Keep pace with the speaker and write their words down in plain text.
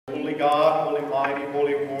God, holy mighty,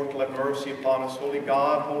 holy immortal, have mercy upon us. Holy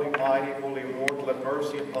God, holy mighty, holy immortal, have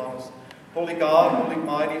mercy upon us. Holy God, holy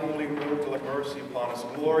mighty, holy immortal, have mercy upon us.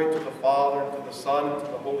 Glory to the Father, and to the Son, and to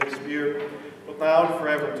the Holy Spirit, but now and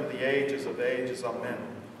forever, to the ages of ages. Amen.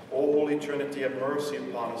 O Holy Trinity, have mercy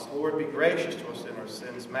upon us. Lord, be gracious to us in our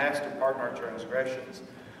sins. Master, pardon our transgressions.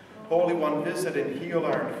 Holy One, visit and heal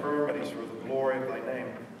our infirmities for the glory of thy name.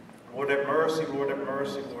 Lord, have mercy, Lord, have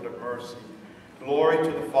mercy, Lord, have mercy. Glory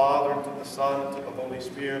to the Father, and to the Son, and to the Holy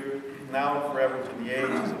Spirit, now and forever, to the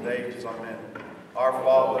ages of ages. Amen. Our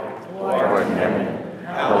Father, who art in heaven,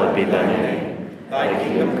 hallowed be thy name. Thy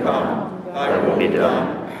kingdom come, thy will be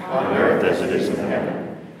done, on earth as it is in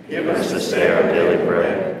heaven. Give us this day our daily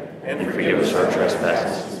bread, and forgive us our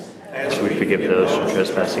trespasses, as we forgive those who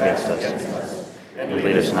trespass against us. And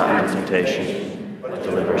lead us not into temptation, but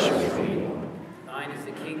deliver us from evil. Thine is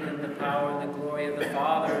the kingdom, the power, and the glory of the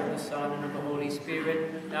Father, and the Son, and of the Holy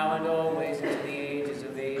Spirit, now and always, and to the ages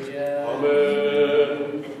of ages.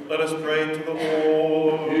 Amen. Let us pray to the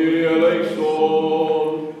Lord.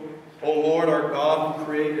 O Lord, our God, who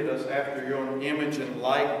created us after your own image and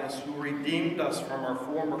likeness, who redeemed us from our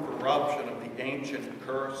former corruption of the ancient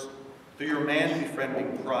curse, through your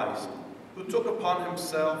man-befriending Christ, who took upon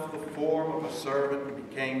himself the form of a servant and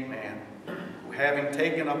became man, who, having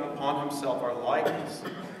taken up upon himself our likeness,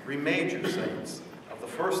 remade your saints of the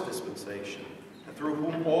first dispensation, and through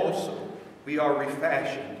whom also we are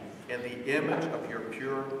refashioned in the image of your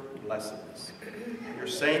pure blessedness. Your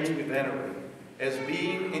saints we venerate as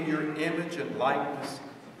being in your image and likeness,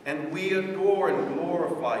 and we adore and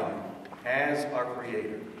glorify you as our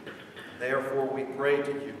Creator. Therefore we pray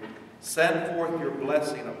to you, send forth your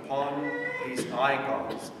blessing upon these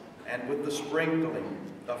icons, and with the sprinkling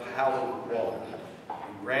of hallowed water,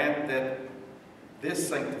 and grant that this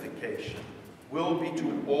sanctification will be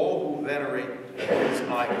to all who venerate these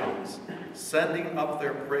icons, sending up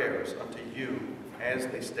their prayers unto you as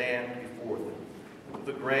they stand before them. With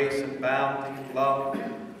the grace and bounty and love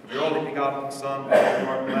of your only begotten Son, who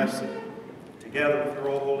are blessed, together with your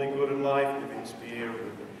all holy, good, and life-giving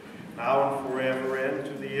Spirit, now and forever, and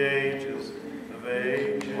to the ages of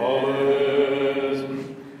ages.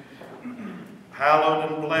 Amen. Hallowed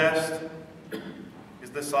and blessed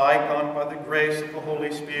is this icon by the grace of the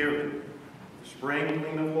Holy Spirit, the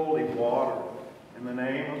sprinkling of holy water, in the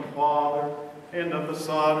name of the Father, and of the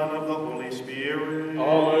Son, and of the Holy Spirit.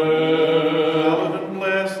 Amen. Hallowed and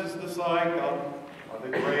blessed is this icon by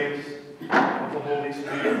the grace of the Holy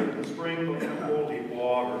Spirit, the sprinkling of holy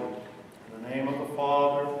water, in the name of the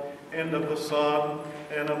Father, and of the Son,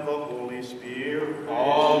 and of the Holy Spirit.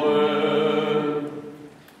 Amen.